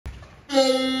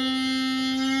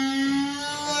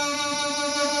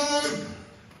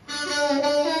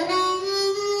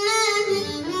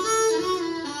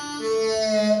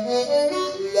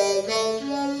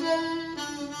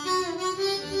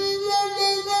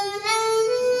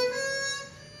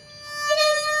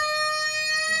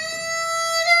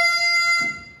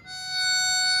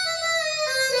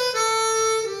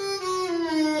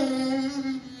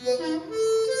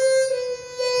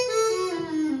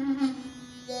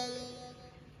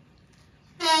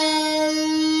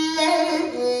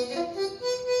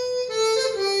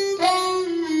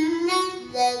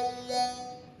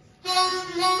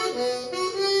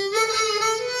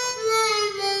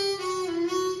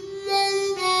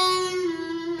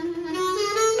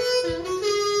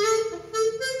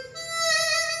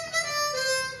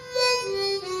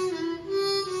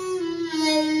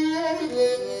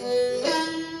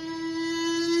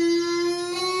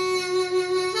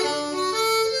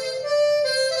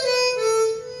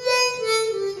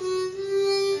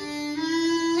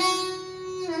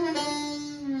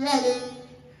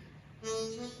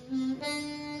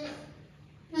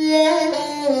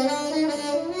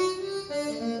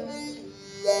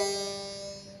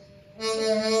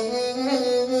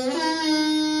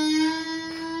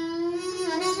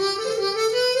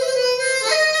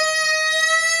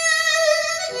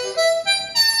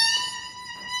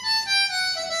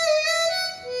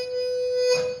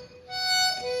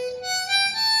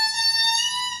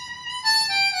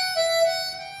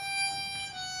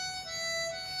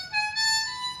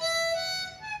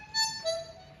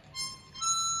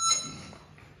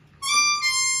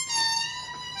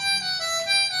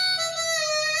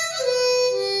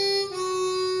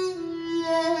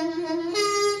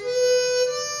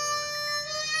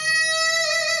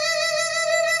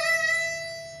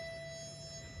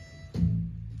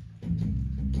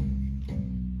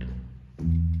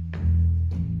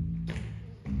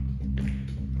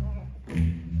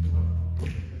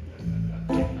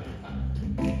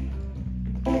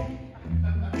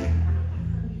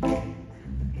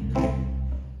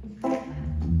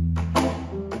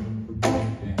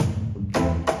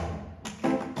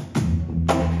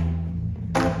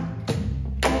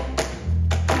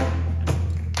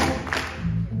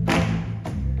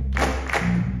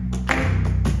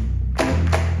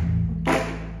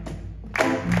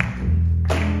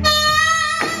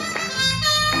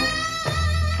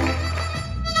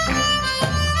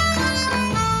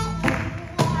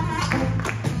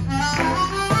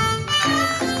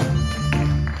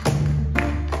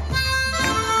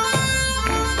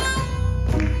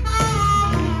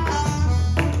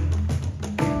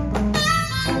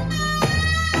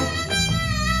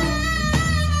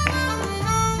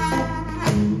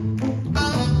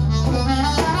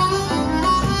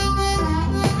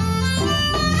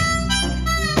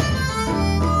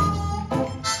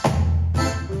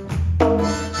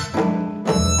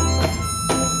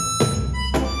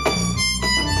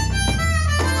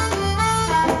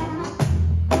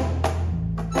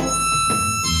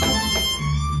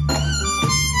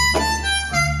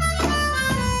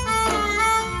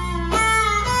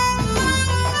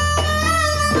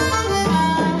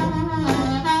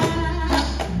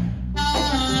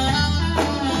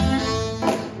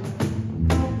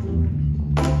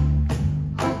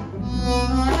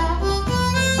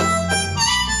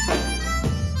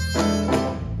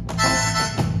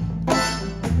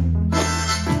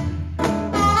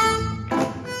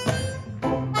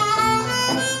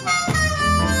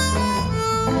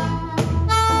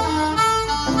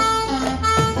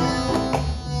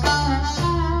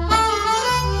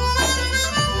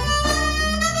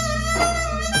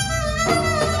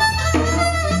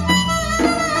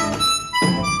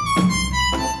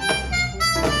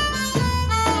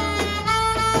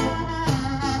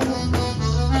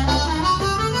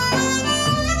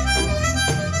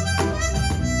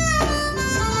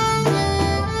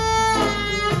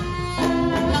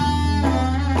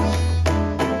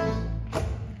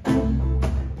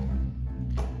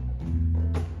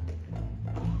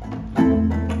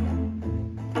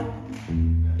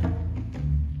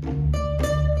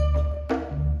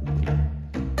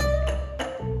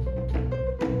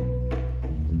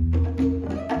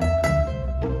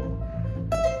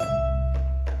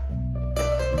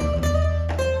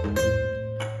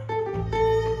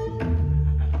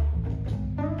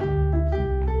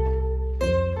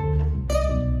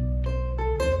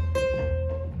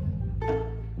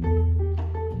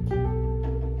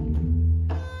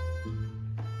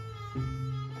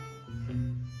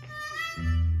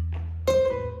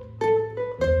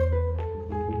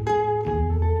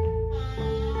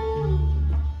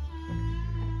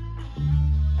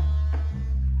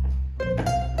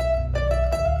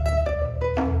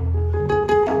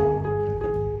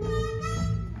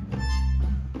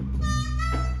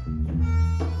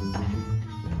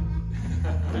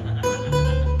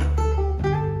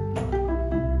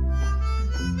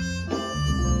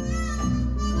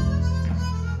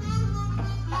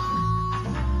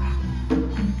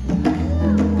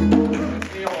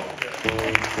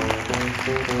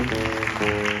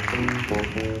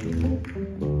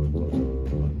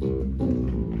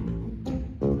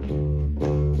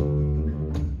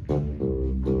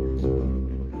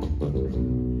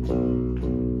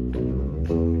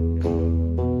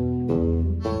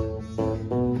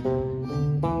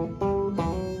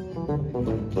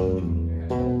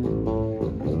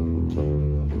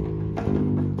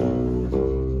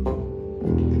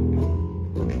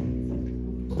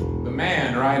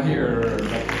right here.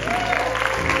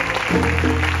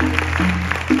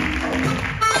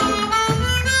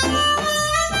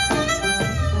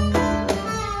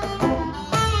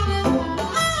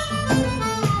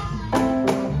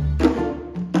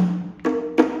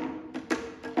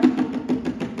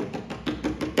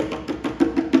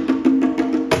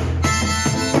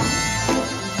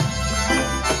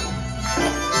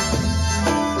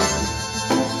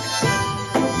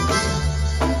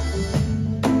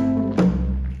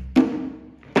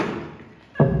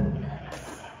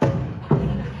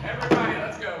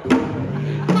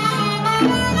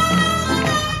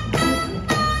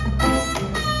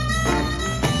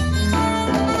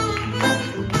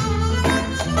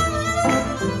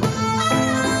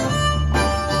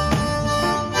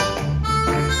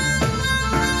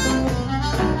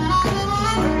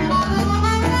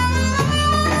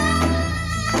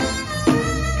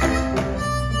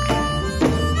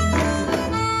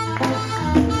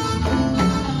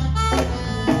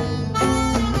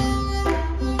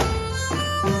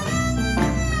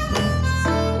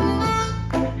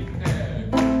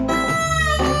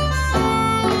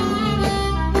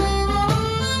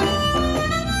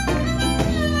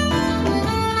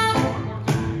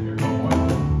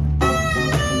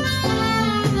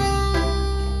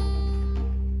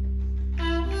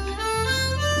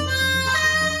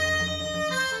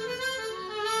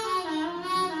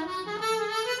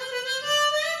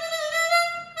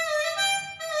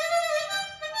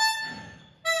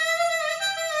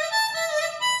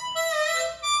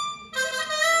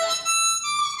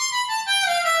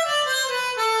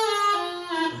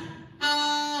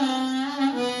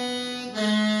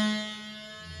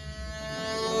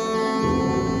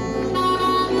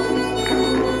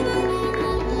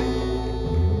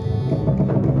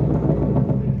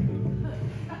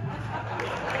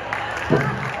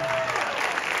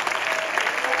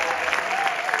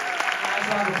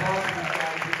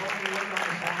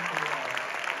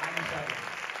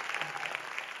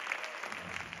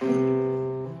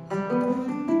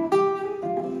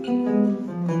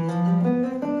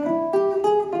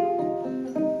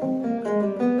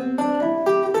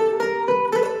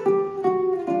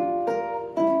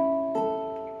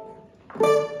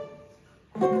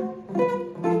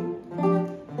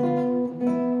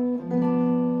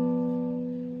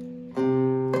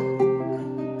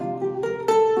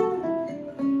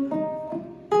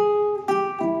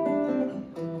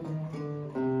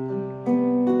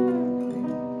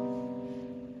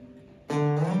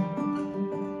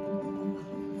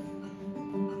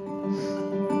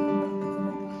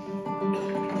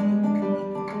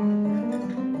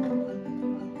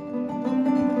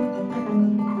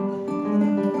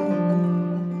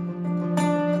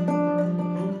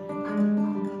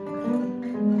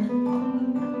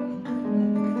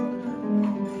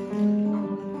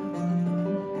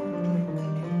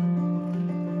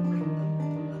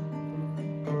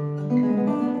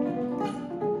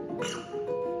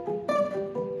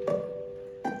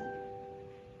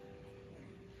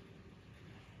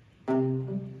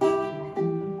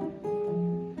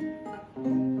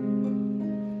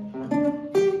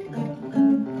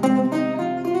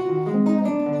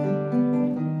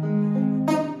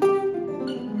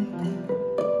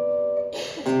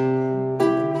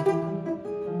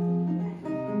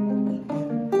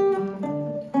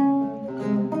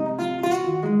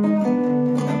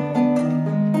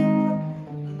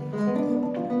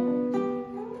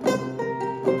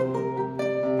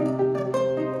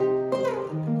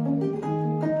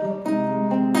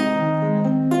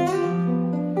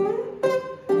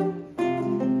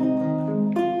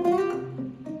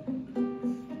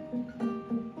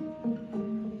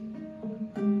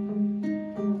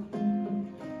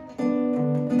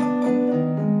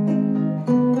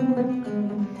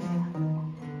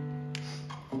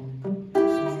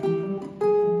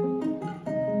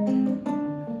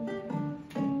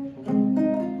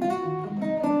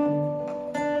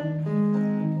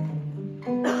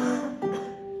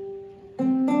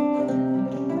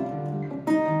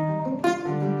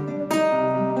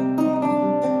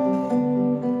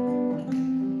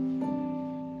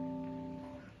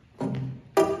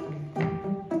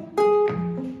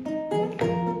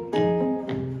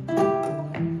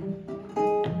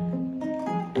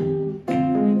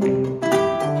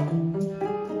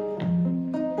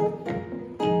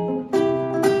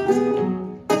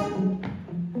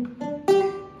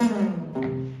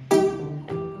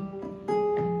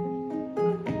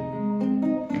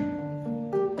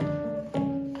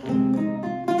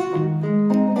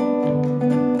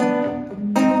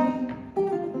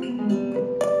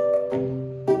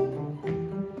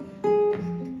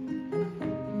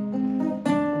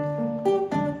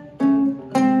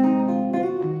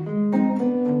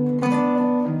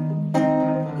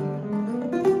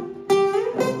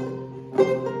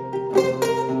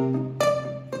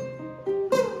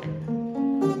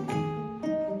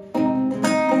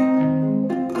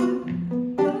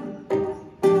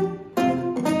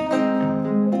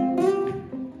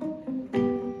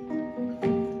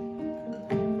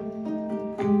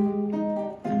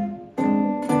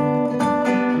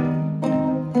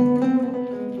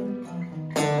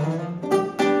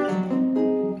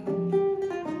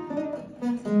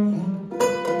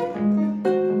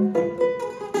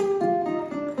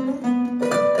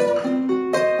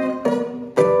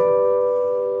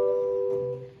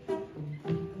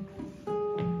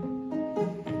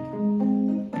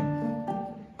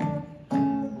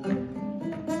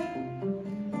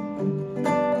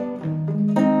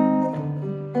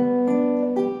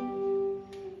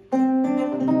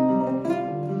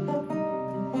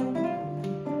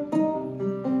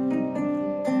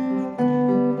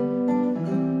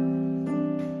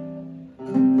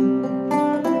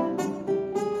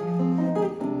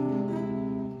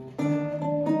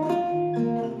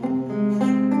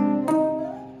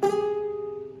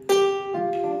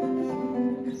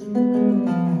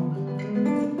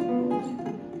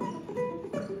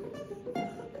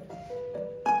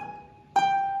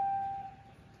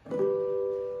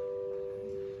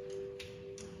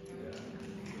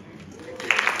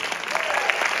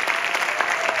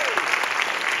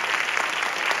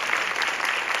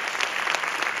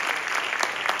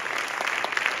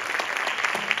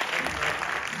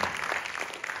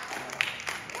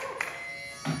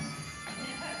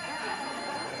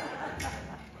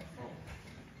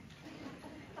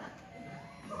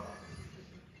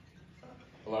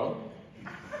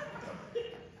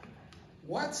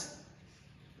 What?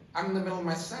 I'm in the middle of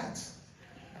my set.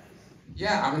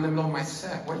 Yeah, I'm in the middle of my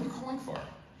set. What are you calling for?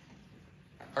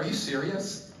 Are you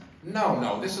serious?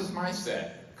 No, this is my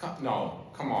set. No,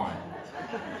 come on.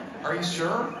 Are you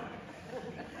sure?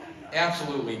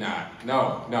 Absolutely not.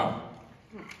 No.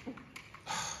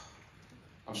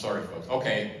 I'm sorry, folks.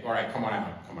 Okay, all right, come on out.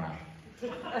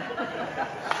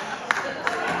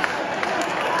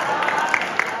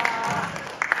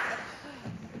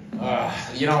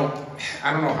 You know,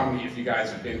 I don't know how many of you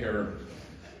guys have been here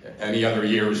any other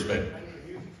years, but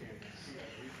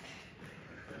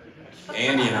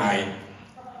Andy and I,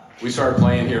 we started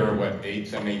playing here,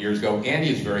 7, 8 years ago. Andy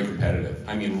is very competitive.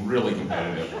 I mean, really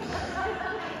competitive.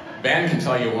 Ben can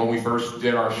tell you when we first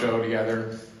did our show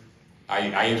together,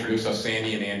 I introduced us,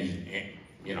 Sandy and Andy,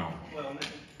 you know. Well,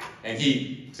 and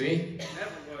he, see? It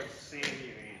never was Sandy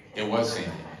and Andy. It was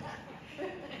Sandy.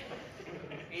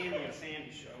 Andy and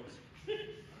Sandy shows.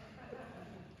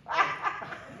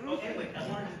 Oh, anyway, I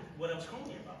learned what I was calling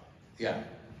you about. Yeah.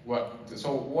 What,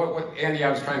 Andy, I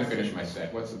was trying to finish my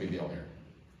set. What's the big deal here?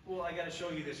 Well, I got to show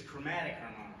you this chromatic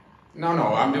harmonica.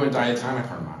 No, I'm doing diatonic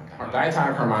harmonica.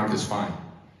 Diatonic harmonica is fine.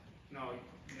 No,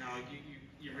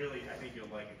 you really, I think you'll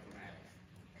like a chromatic.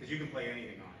 Because you can play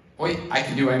anything on it. Wait, I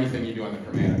can do anything you do on the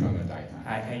chromatic on the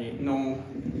diatonic. No.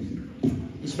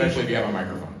 Especially if you have a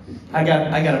microphone. I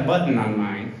got a button on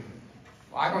mine.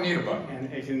 Well, I don't need a button.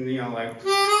 And it can, like...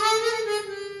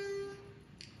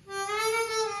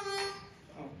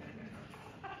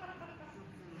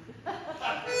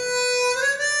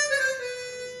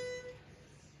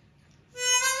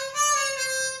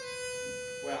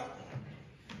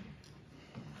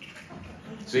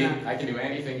 See, I can do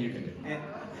anything you can do.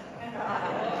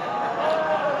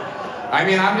 I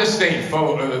mean, I'm just stating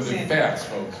facts,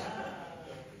 folks.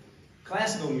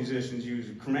 Classical musicians use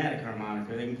a chromatic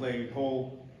harmonica. They can play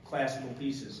whole classical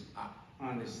pieces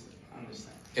on this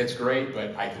thing. It's great,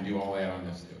 but I can do all that on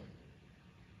this too.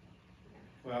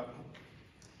 Well,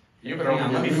 you better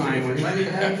let me find one. Let me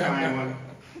find one.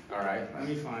 All right. Let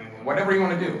me find one. Whatever you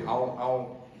want to do,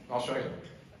 I'll show you.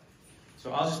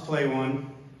 So I'll just play one.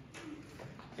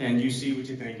 And you see what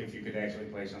you think if you could actually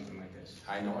play something like this.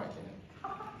 I know I can.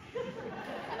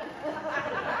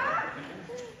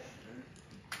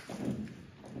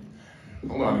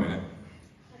 Hold on a minute.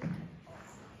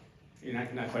 You're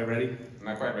not quite ready? I'm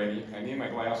not quite ready. I need my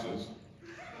glasses,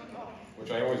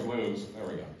 which I always lose. There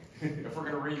we go. If we're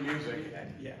going to read music.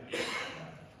 Yeah.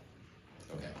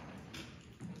 Okay.